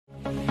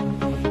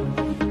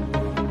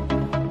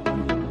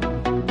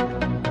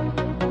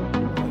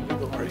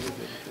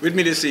With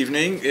me this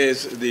evening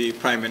is the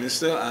Prime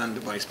Minister and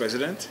the Vice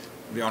President,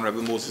 the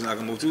Honorable Moses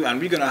Nagamootoo,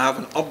 and we're going to have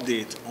an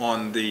update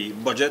on the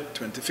budget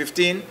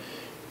 2015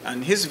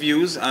 and his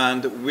views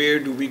and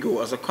where do we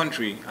go as a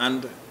country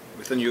and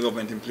with a new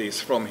government in place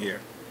from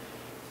here.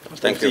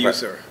 Thank you,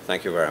 sir.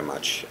 Thank you very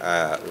much.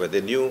 With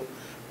the new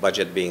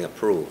budget being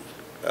approved,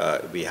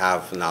 we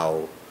have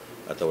now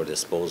at our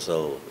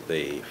disposal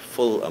the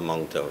full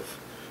amount of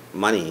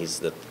monies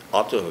that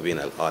ought to have been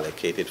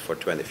allocated for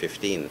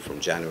 2015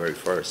 from January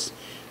 1st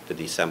to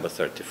December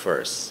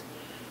 31st.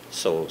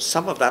 So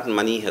some of that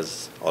money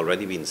has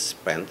already been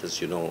spent.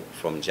 As you know,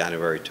 from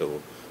January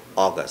to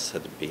August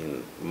had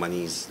been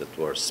monies that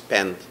were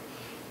spent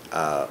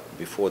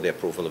before the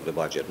approval of the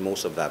budget,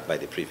 most of that by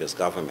the previous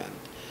government.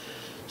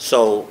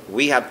 So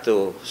we had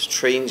to,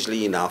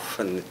 strangely enough,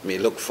 and it may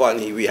look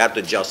funny, we had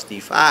to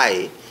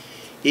justify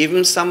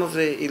even some of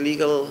the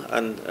illegal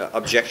and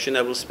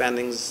objectionable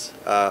spendings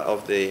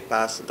of the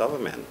past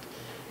government.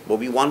 But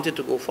we wanted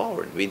to go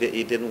forward. We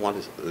didn't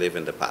want to live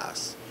in the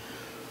past.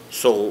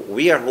 So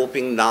we are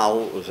hoping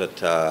now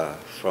that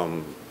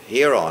from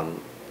here on,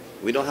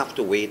 we don't have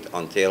to wait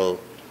until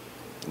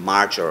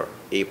March or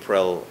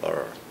April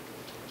or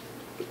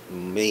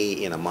May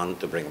in a month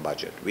to bring a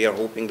budget. We are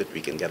hoping that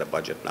we can get a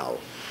budget now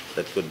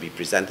that could be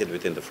presented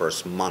within the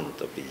first month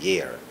of the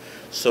year.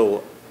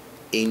 So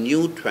a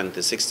new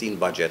 2016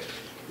 budget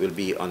will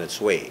be on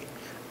its way.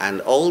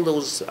 And all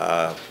those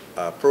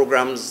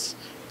programs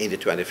in the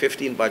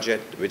 2015 budget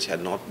which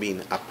had not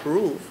been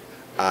approved,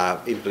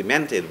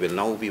 implemented, will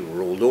now be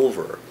rolled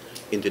over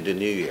into the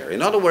new year.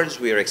 In other words,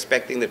 we are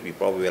expecting that we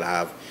probably will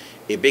have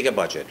a bigger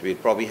budget. We'll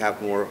probably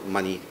have more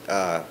money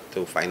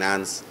to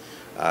finance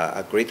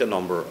a greater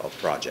number of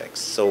projects.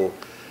 So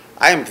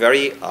I am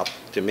very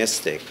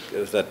optimistic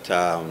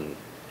that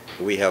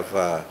we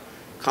have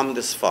come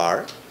this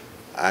far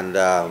and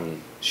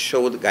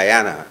showed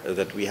Guyana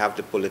that we have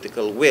the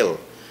political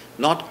will,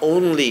 not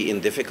only in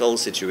difficult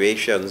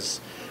situations,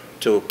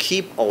 to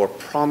keep our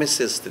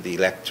promises to the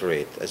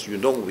electorate. As you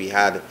know, we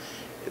had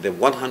the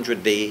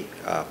 100-day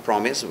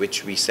promise,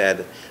 which we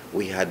said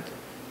we had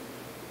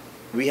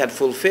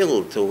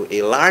fulfilled to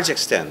a large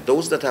extent.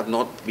 Those that have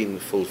not been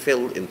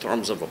fulfilled in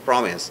terms of a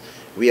promise,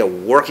 we are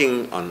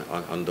working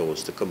on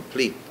those to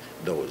complete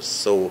those.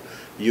 So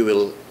you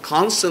will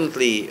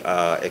constantly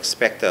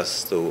expect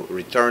us to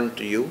return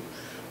to you,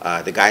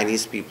 the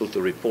Guyanese people, to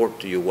report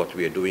to you what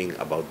we are doing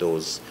about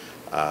those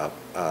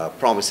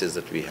promises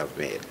that we have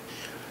made.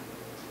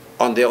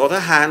 On the other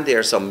hand, there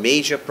are some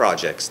major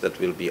projects that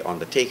will be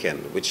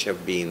undertaken which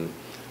have been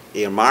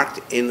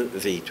earmarked in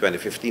the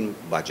 2015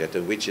 budget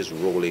and which is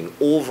rolling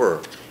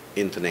over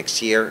into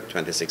next year,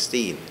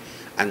 2016.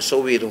 And so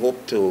we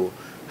hope to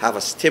have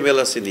a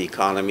stimulus in the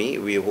economy.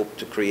 We hope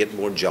to create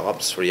more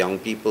jobs for young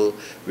people.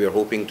 We are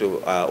hoping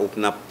to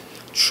open up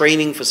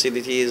training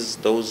facilities.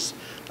 Those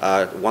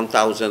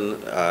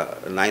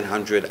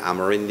 1,900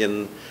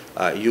 Amerindian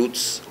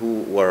youths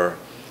who were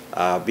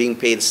being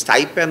paid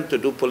stipend to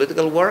do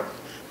political work,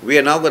 we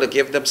are now going to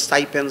give them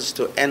stipends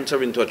to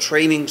enter into a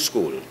training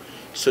school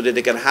so that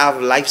they can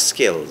have life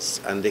skills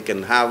and they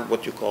can have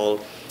what you call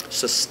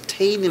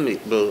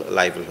sustainable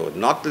livelihood,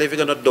 not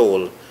living on a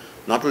dole,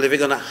 not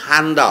living on a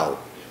handout,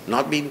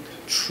 not being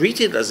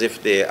treated as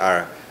if they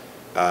are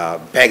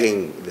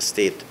begging the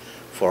state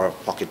for a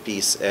pocket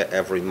piece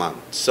every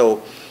month.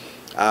 So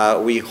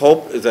we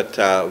hope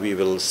that we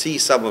will see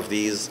some of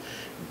these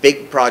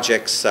big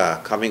projects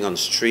coming on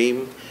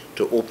stream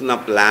to open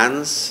up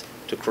lands,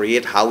 to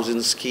create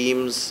housing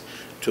schemes,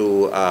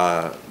 to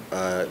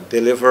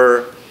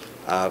deliver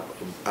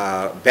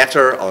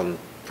better on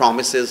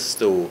promises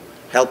to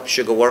help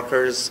sugar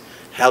workers,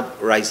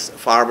 help rice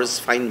farmers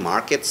find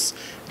markets.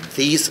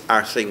 These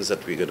are things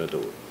that we're going to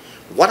do.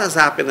 What has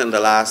happened in the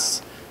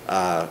last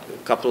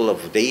couple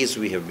of days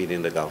we have been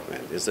in the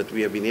government is that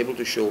we have been able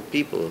to show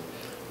people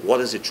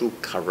what is the true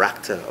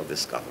character of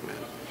this government.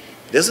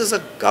 This is a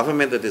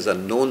government that is a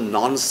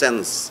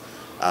no-nonsense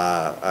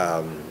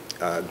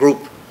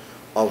group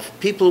of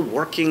people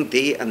working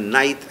day and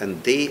night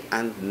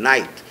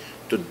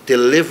to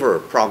deliver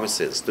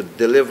promises, to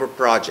deliver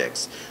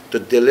projects, to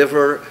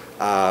deliver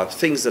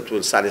things that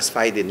will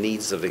satisfy the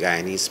needs of the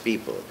Guyanese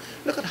people.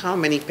 Look at how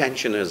many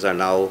pensioners are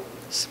now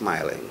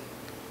smiling,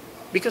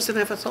 because they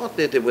never thought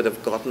that they would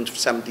have gotten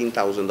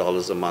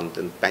 $17,000 a month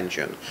in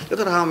pension.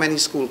 Look at how many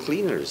school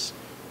cleaners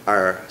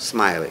are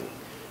smiling,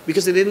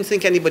 because they didn't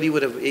think anybody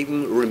would have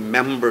even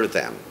remembered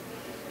them,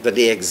 that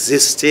they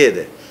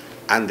existed,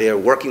 and they're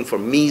working for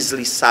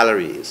measly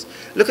salaries.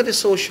 Look at the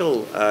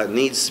social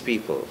needs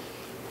people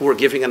who are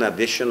giving an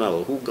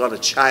additional, who got a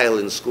child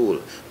in school,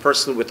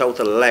 person without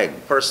a leg,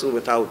 person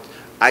without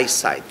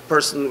eyesight,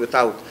 person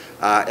without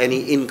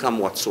any income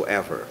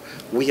whatsoever.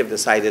 We have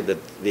decided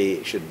that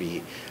they should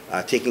be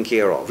taken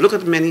care of. Look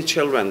at many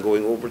children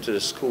going over to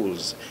the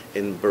schools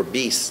in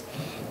Berbice,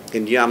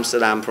 in New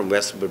Amsterdam from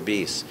West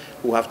Berbice,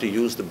 who have to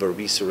use the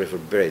Berbice River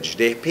Bridge.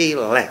 They pay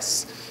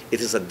less. It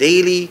is a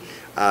daily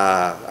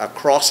a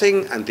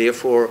crossing, and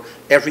therefore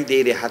every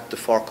day they had to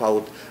fork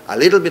out a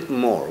little bit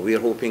more. We are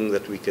hoping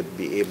that we could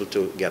be able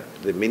to get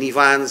the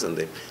minivans and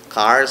the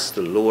cars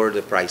to lower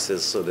the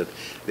prices so that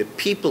the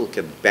people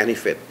can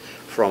benefit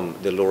from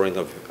the lowering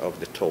of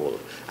the toll.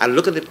 And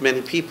look at the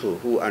many people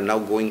who are now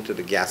going to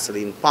the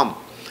gasoline pump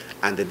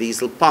and the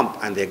diesel pump,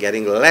 and they're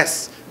getting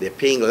less, they're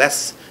paying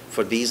less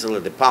for diesel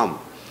at the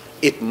pump.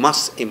 It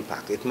must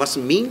impact. It must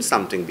mean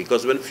something,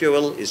 because when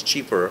fuel is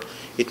cheaper,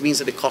 it means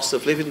that the cost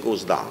of living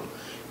goes down.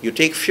 You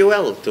take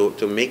fuel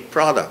to make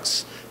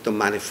products, to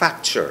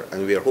manufacture,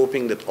 and we are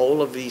hoping that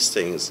all of these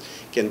things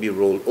can be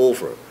rolled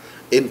over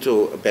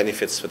into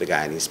benefits for the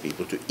Guyanese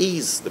people to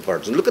ease the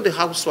burden. Look at the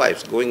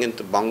housewives going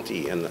into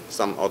Bounty and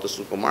some other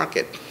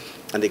supermarket,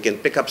 and they can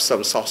pick up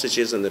some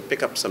sausages, and they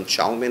pick up some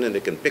chow mein, and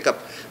they can pick up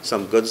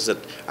some goods that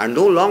are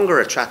no longer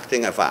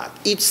attracting a VAT.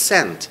 Each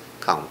cent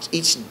counts,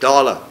 each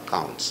dollar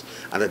counts,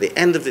 and at the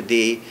end of the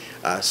day,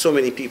 so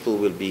many people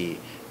will be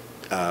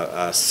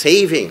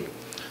saving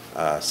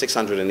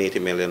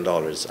 $680 million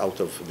out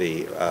of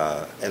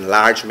the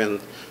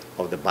enlargement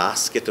of the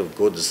basket of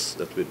goods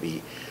that would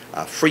be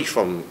free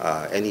from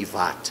any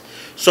VAT.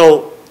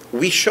 So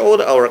we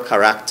showed our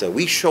character.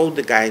 We showed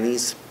the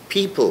Guyanese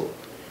people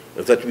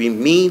that we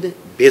mean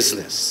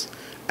business,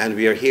 and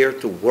we are here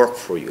to work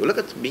for you. Look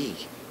at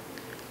me.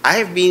 I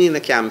have been in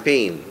a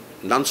campaign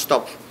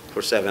non-stop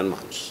for 7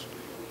 months.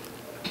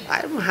 I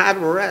haven't had a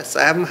rest.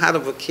 I haven't had a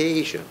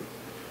vacation.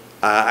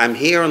 I'm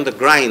here on the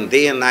grind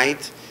day and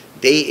night,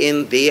 day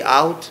in, day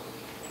out,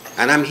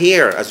 and I'm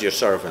here as your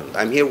servant.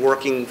 I'm here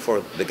working for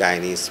the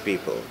Guyanese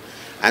people.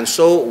 And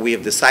so we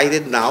have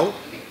decided now,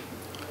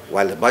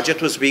 while the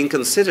budget was being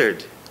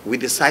considered, we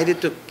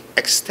decided to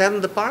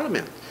extend the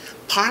Parliament.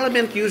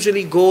 Parliament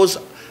usually goes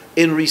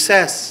in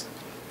recess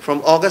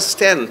from August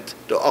 10th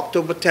to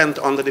October 10th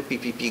under the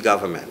PPP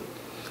government.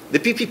 The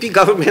PPP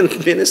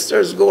government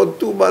ministers go on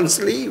 2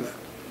 months leave,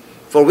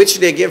 for which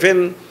they're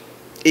given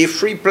a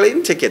free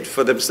plane ticket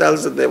for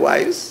themselves and their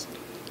wives,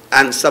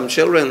 and some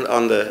children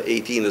under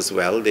 18 as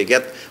well. They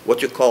get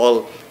what you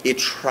call a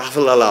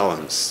travel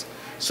allowance,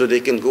 so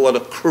they can go on a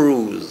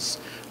cruise.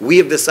 We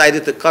have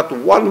decided to cut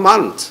 1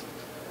 month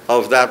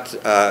of that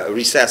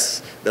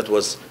recess that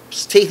was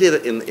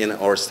stated in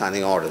our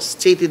standing orders,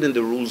 stated in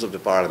the rules of the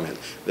Parliament,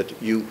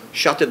 that you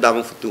shut it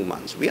down for 2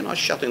 months. We are not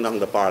shutting down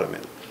the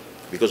Parliament,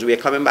 because we are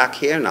coming back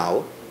here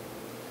now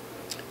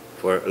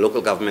for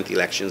local government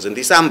elections in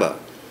December.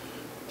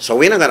 So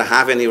we're not going to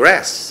have any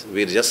rest.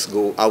 We'll just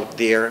go out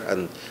there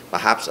and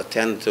perhaps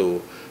attend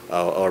to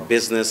our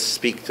business,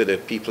 speak to the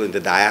people in the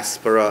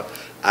diaspora,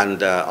 and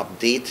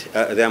update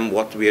them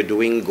what we are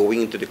doing,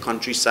 going into the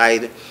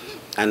countryside,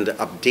 and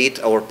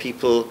update our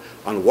people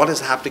on what is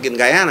happening in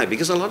Guyana,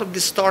 because a lot of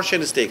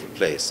distortion is taking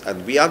place,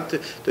 and we have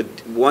to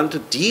want to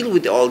deal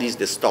with all these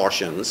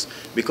distortions,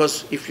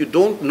 because if you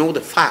don't know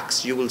the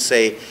facts, you will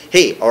say,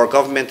 hey, our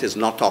government is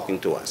not talking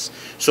to us.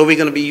 So we're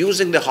going to be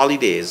using the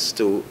holidays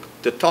to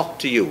talk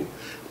to you,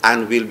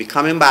 and we'll be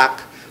coming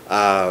back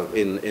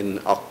in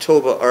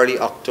October, early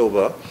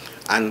October,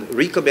 and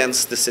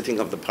recommence the sitting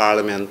of the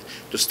Parliament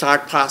to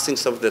start passing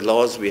some of the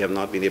laws we have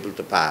not been able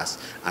to pass,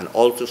 and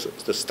also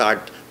to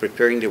start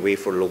preparing the way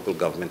for local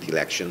government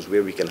elections,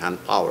 where we can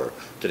hand power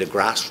to the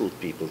grassroots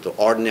people, to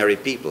ordinary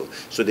people,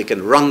 so they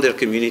can run their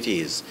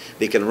communities,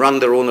 they can run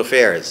their own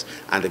affairs,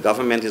 and the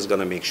government is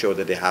going to make sure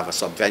that they have a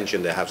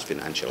subvention, they have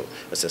financial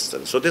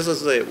assistance. So this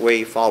is the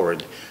way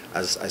forward,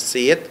 as I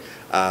see it,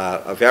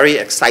 a very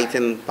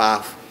exciting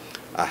path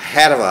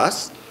ahead of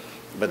us,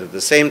 but at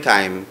the same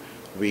time,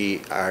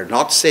 we are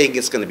not saying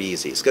it's going to be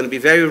easy. It's going to be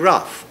very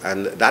rough,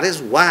 and that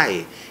is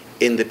why,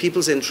 in the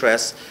people's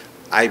interest,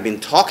 I've been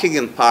talking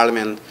in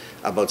Parliament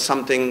about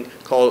something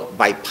called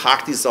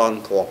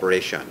bipartisan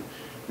cooperation.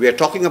 We are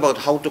talking about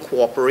how to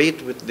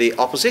cooperate with the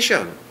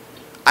opposition.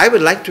 I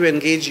would like to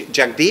engage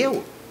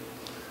Jagdeo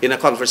in a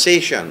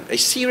conversation, a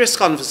serious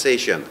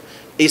conversation,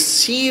 a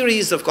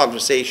series of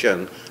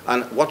conversation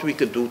on what we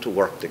could do to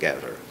work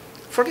together.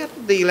 Forget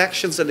the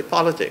elections and the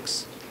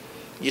politics.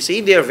 You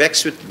see, they're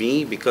vexed with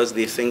me because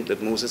they think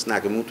that Moses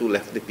Nagamootoo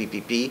left the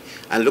PPP,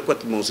 and look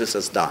what Moses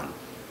has done.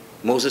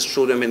 Moses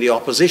threw them in the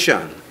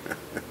opposition.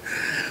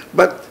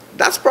 But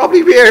that's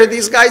probably where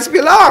these guys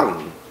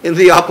belong, in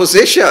the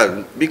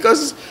opposition,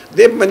 because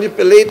they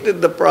manipulated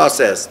the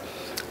process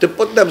to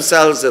put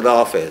themselves in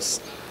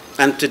office.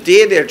 And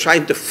today they're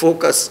trying to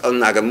focus on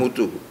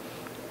Nagamootoo.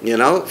 You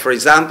know, for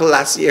example,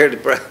 last year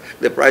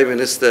the Prime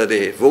Minister,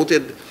 they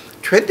voted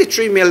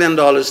 $23 million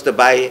to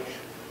buy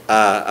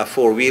a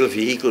four-wheel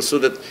vehicle so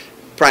that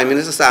Prime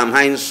Minister Sam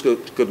Hines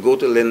could go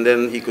to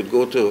Linden, he could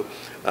go to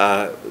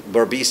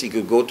Berbice, he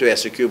could go to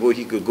Essecubo,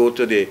 he could go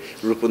to the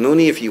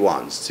Rupununi if he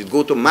wants, he could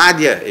go to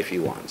Madhya if he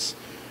wants.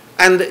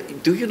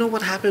 And do you know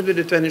what happened with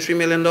the $23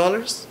 million?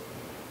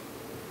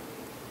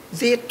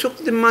 They took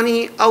the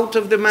money out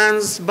of the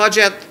man's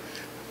budget,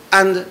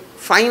 and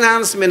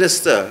Finance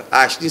Minister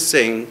Ashley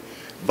Singh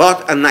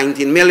bought a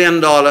 $19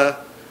 million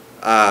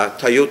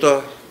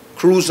Toyota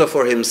Cruiser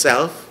for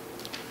himself.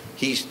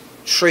 He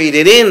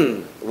traded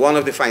in one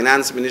of the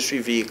finance ministry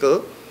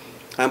vehicle,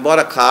 and bought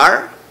a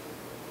car,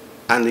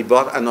 and he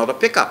bought another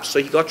pickup.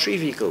 So he got 3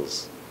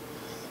 vehicles.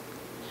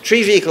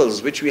 3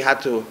 vehicles which we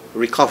had to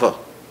recover.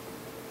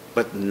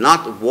 But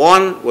not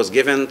one was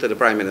given to the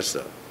Prime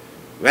Minister.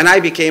 When I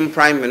became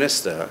Prime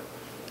Minister,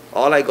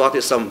 all I got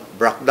is some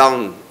broke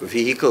down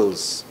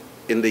vehicles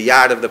in the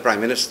yard of the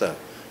Prime Minister.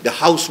 The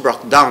house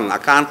broke down. I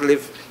can't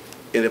live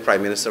in the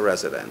Prime Minister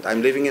residence.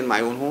 I'm living in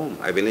my own home.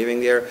 I've been living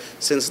there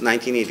since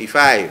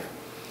 1985.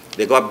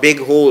 They got big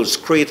holes,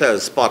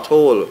 craters,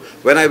 pothole.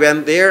 When I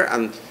went there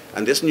and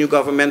this new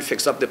government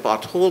fixed up the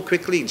pothole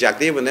quickly, Jack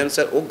David then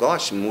said, oh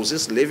gosh,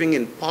 Moses living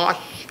in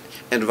posh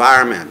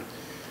environment.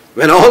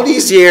 When all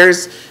these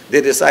years,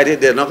 they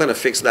decided they're not going to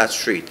fix that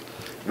street.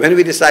 When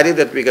we decided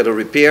that we're going to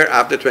repair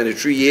after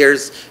 23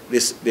 years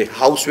the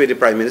house where the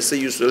Prime Minister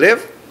used to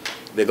live,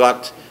 they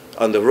got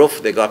on the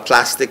roof, they got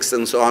plastics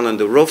and so on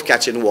the roof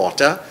catching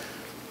water.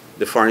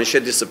 The furniture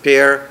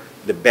disappear.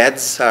 The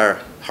beds are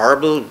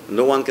horrible.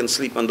 No one can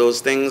sleep on those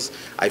things.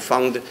 I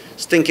found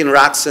stinking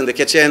rats in the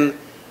kitchen.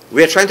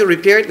 We're trying to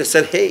repair it. They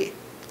said, hey,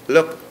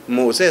 look,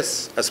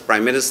 Moses, as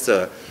Prime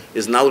Minister,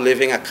 is now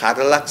living a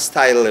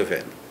Cadillac-style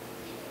living.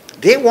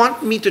 They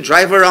want me to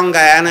drive around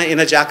Guyana in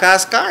a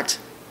jackass cart.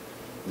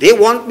 They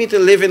want me to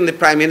live in the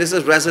Prime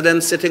Minister's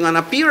residence sitting on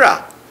a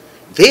pira.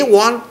 They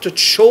want to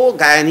show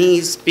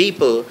Guyanese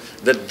people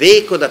that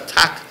they could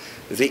attack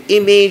the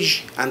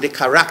image and the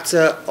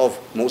character of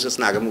Moses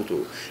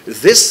Nagamootoo.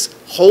 This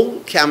whole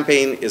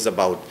campaign is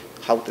about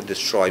how to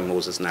destroy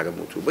Moses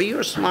Nagamootoo. But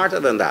you're smarter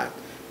than that.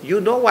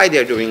 You know why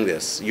they're doing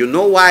this. You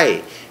know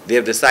why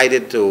they've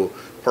decided to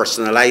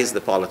personalize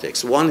the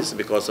politics. One is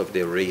because of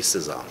their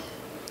racism.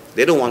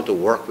 They don't want to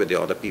work with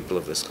the other people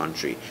of this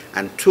country.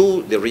 And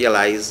 2, they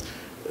realize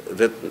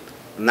that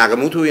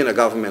Nagamootoo in a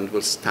government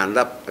will stand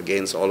up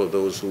against all of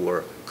those who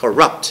are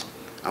corrupt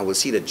and will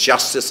see that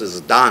justice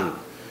is done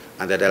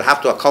and that they'll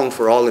have to account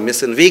for all the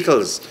missing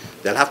vehicles.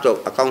 They'll have to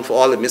account for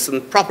all the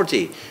missing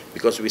property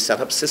because we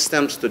set up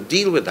systems to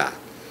deal with that.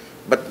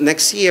 But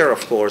next year,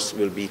 of course,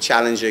 will be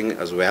challenging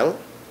as well.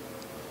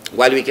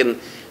 While we can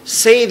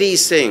say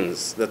these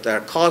things that are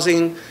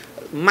causing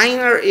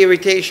minor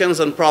irritations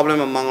and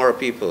problems among our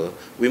people,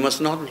 we must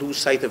not lose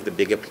sight of the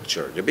bigger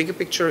picture. The bigger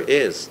picture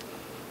is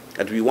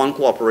that we want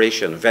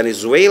cooperation.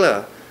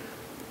 Venezuela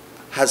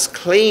has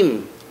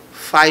claimed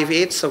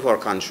 5/8 of our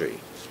country.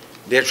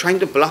 They're trying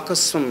to block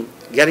us from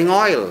getting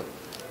oil.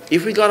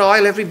 If we got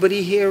oil,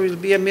 everybody here will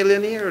be a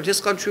millionaire. This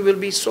country will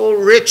be so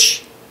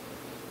rich.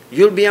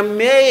 You'll be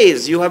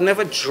amazed. You have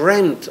never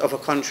dreamt of a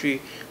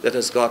country that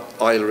has got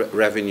oil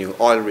revenue,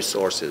 oil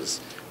resources.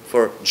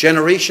 For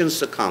generations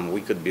to come,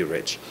 we could be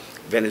rich.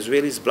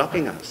 Venezuela is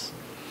blocking us.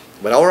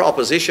 But our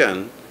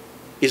opposition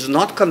is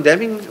not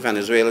condemning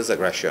Venezuela's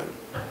aggression.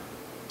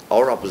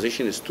 Our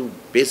opposition is too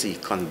busy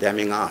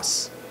condemning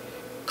us,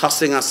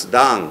 cussing us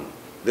down.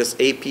 This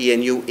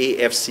APNU,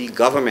 AFC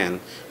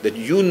government that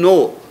you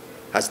know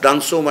has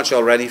done so much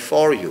already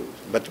for you.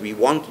 But we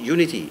want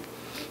unity.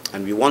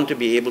 And we want to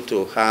be able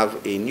to have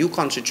a new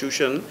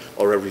constitution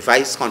or a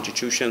revised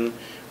constitution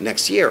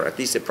next year. At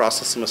least the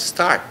process must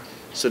start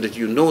so that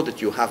you know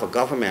that you have a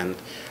government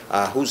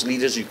whose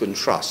leaders you can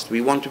trust.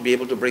 We want to be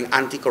able to bring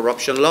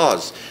anti-corruption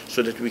laws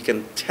so that we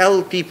can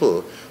tell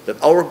people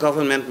that our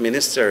government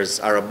ministers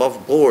are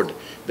above board,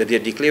 that they're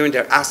declaring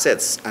their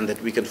assets, and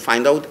that we can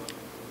find out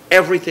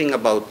everything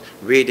about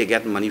where they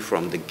get money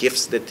from, the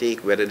gifts they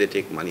take, whether they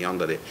take money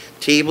under the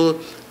table,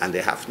 and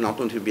they have not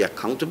only to be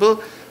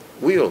accountable,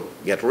 we will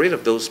get rid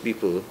of those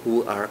people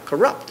who are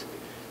corrupt.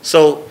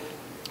 So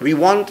we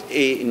want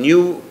a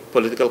new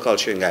political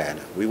culture in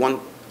Guyana. We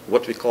want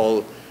what we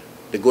call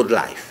the good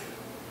life.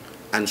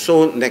 And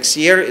so next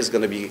year is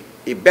going to be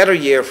a better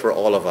year for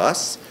all of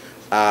us.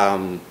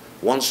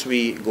 Once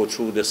we go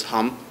through this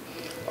hump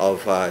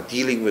of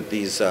dealing with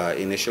these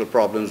initial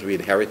problems we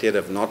inherited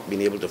of not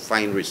being able to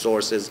find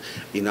resources,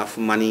 enough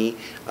money.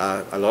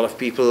 A lot of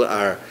people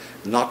are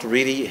not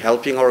really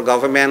helping our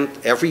government.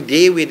 Every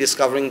day we're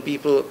discovering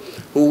people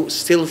who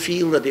still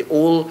feel that the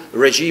old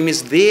regime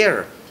is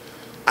there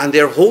and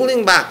they're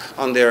holding back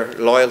on their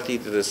loyalty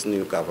to this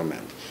new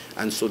government.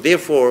 And so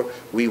therefore,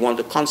 we want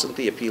to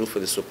constantly appeal for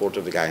the support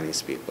of the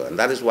Guyanese people. And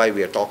that is why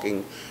we are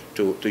talking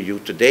to you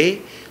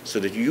today, so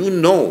that you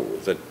know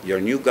that your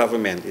new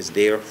government is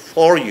there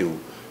for you,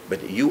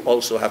 but you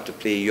also have to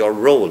play your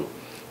role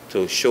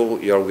to show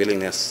your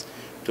willingness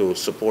to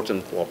support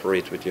and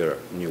cooperate with your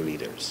new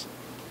leaders.